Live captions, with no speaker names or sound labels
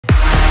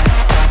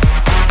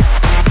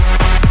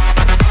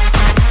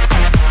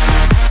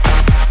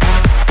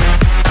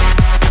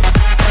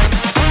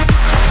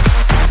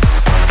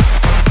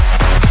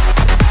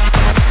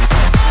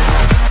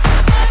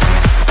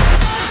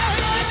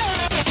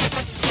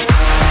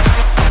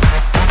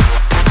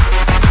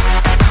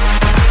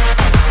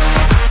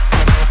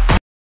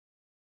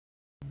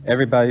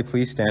Everybody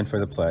please stand for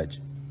the pledge.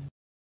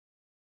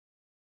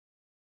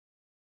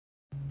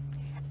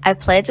 I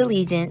pledge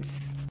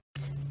allegiance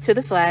to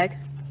the flag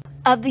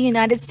of the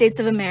United States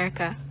of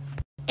America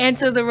and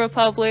to the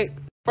republic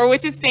for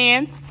which it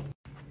stands,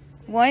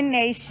 one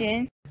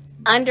nation,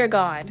 under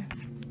God,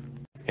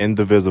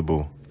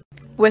 indivisible,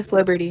 with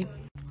liberty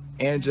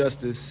and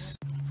justice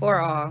for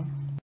all.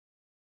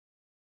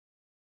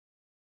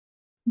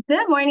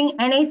 Good morning,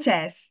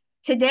 NHS.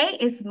 Today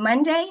is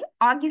Monday,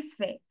 August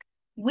 5th.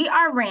 We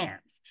are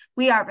Rams.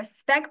 We are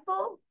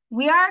respectful.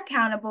 We are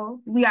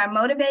accountable. We are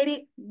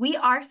motivated. We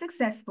are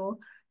successful.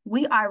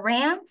 We are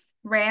Rams.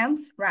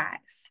 Rams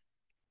rise.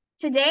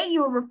 Today,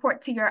 you will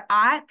report to your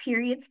odd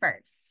periods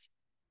first.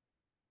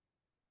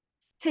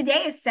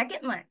 Today is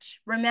second lunch.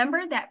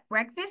 Remember that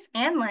breakfast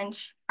and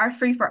lunch are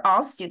free for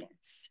all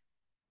students.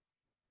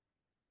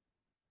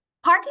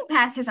 Parking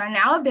passes are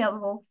now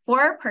available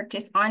for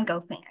purchase on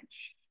GoFan.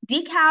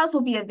 Decals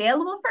will be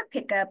available for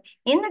pickup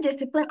in the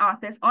discipline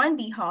office on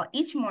B Hall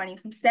each morning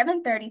from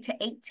 7:30 to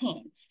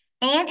 8:10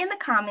 and in the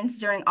Commons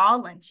during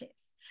all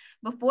lunches.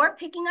 Before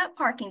picking up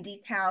parking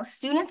decals,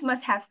 students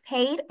must have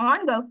paid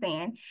on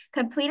GoFan,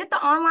 completed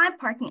the online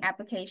parking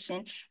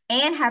application,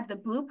 and have the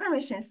blue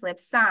permission slip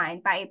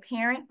signed by a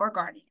parent or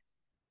guardian.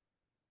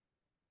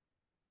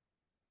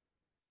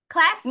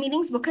 Class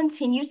meetings will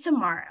continue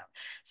tomorrow.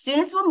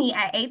 Students will meet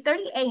at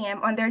 8:30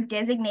 a.m. on their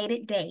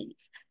designated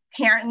days.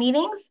 Parent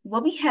meetings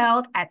will be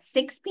held at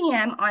 6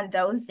 p.m. on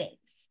those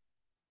days.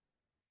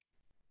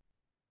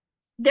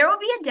 There will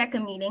be a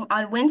DECA meeting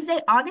on Wednesday,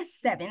 August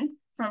 7th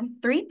from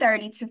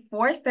 3:30 to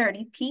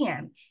 4:30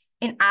 p.m.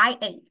 in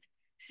I-8.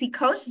 See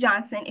Coach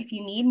Johnson if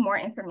you need more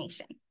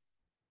information.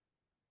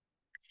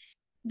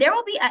 There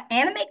will be an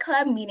anime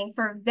club meeting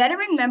for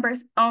veteran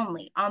members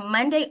only on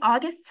Monday,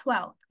 August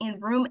 12th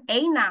in room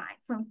A9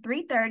 from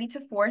 3:30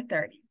 to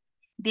 4:30.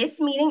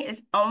 This meeting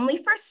is only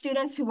for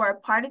students who were a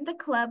part of the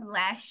club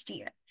last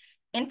year.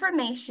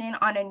 Information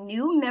on a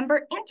new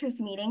member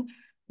interest meeting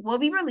will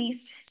be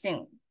released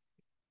soon.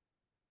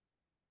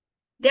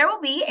 There will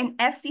be an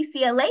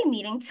FCCLA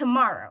meeting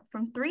tomorrow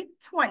from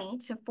 3:20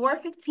 to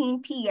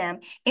 4:15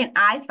 p.m. in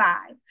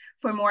I-5.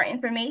 For more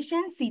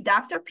information, see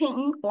Dr.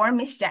 Pinton or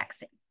Ms.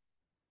 Jackson.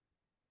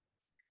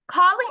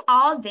 Calling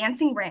all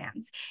dancing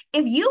Rams.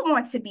 If you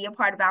want to be a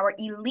part of our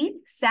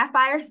elite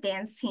Sapphires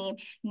dance team,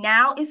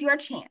 now is your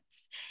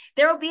chance.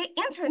 There will be an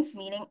entrance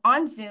meeting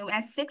on Zoom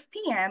at 6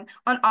 p.m.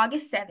 on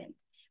August 7th.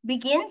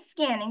 Begin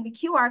scanning the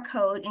QR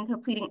code and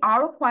completing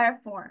all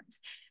required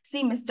forms.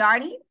 See Ms.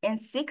 Darty in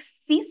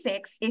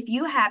C6 if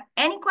you have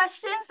any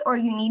questions or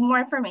you need more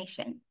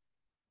information.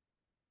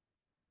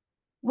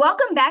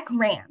 Welcome back,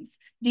 Rams.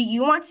 Do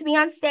you want to be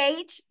on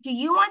stage? Do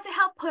you want to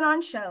help put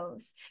on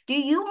shows? Do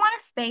you want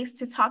a space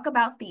to talk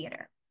about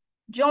theater?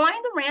 Join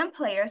the Ram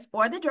Players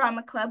or the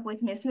Drama Club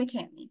with Ms.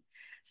 McCamey.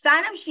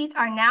 Sign-up sheets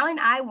are now in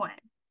I-1.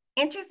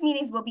 Interest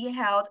meetings will be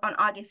held on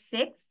August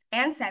 6th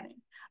and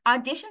 7th.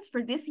 Auditions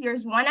for this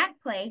year's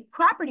one-act play,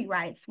 Property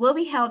Rights, will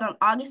be held on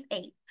August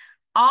 8th.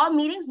 All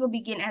meetings will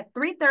begin at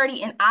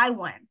 3:30 in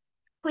I-1.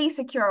 Please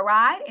secure a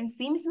ride and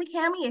see Ms.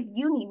 McCamey if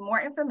you need more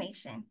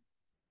information.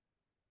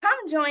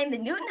 Come join the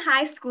Newton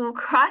High School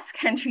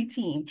cross-country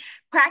team.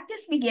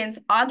 Practice begins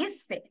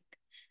August 5th.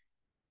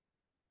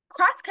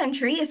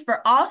 Cross-country is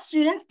for all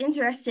students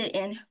interested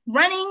in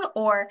running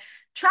or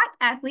track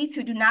athletes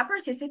who do not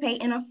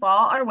participate in a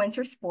fall or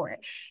winter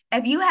sport.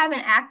 If you have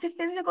an active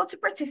physical to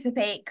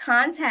participate,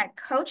 contact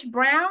Coach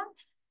Brown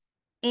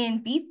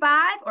in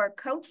B5 or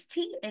Coach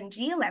T in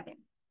G11.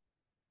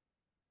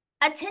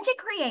 Attention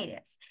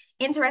creatives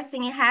interested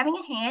in having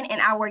a hand in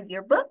our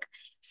yearbook,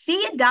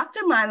 see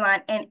Dr.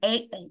 Mylan in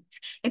A8.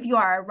 If you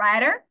are a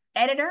writer,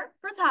 editor,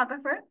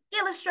 photographer,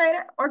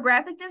 illustrator, or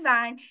graphic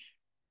design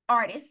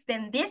artist,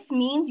 then this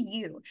means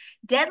you.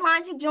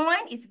 Deadline to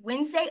join is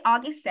Wednesday,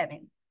 August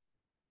 7th.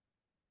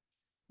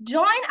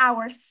 Join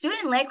our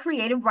student-led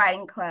creative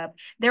writing club.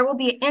 There will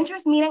be an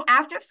interest meeting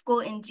after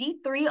school in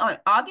G3 on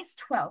August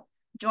 12th.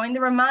 Join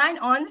the remind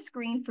on the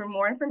screen for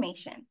more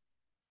information.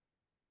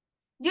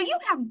 Do you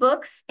have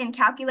books and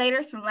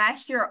calculators from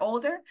last year or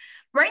older?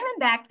 Bring them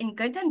back in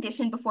good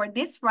condition before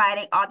this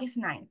Friday, August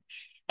 9th.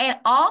 And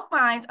all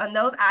fines on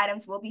those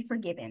items will be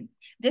forgiven.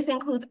 This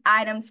includes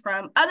items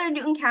from other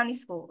Newton County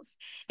schools.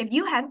 If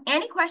you have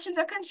any questions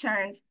or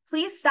concerns,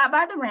 please stop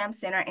by the Ram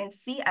Center and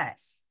see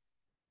us.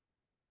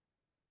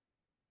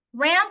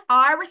 Rams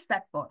are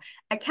respectful,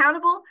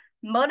 accountable,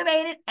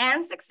 motivated,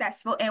 and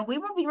successful, and we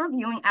will be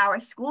reviewing our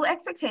school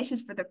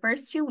expectations for the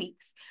first 2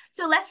 weeks.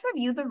 So let's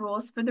review the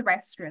rules for the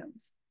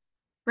restrooms.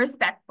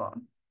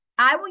 Respectful.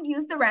 I will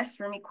use the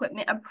restroom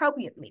equipment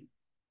appropriately.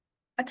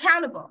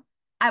 Accountable.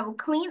 I will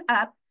clean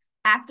up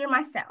after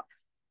myself.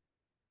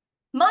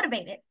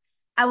 Motivated.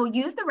 I will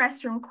use the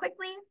restroom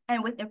quickly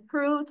and with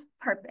improved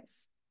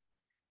purpose.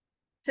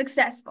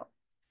 Successful.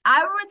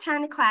 I will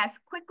return to class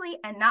quickly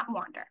and not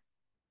wander.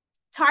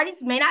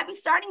 Tardies may not be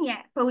starting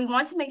yet, but we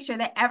want to make sure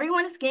that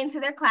everyone is getting to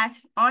their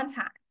classes on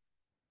time.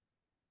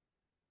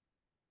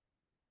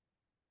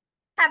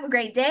 Have a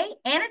great day,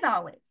 and as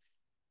always,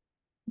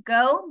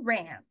 go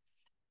Rams.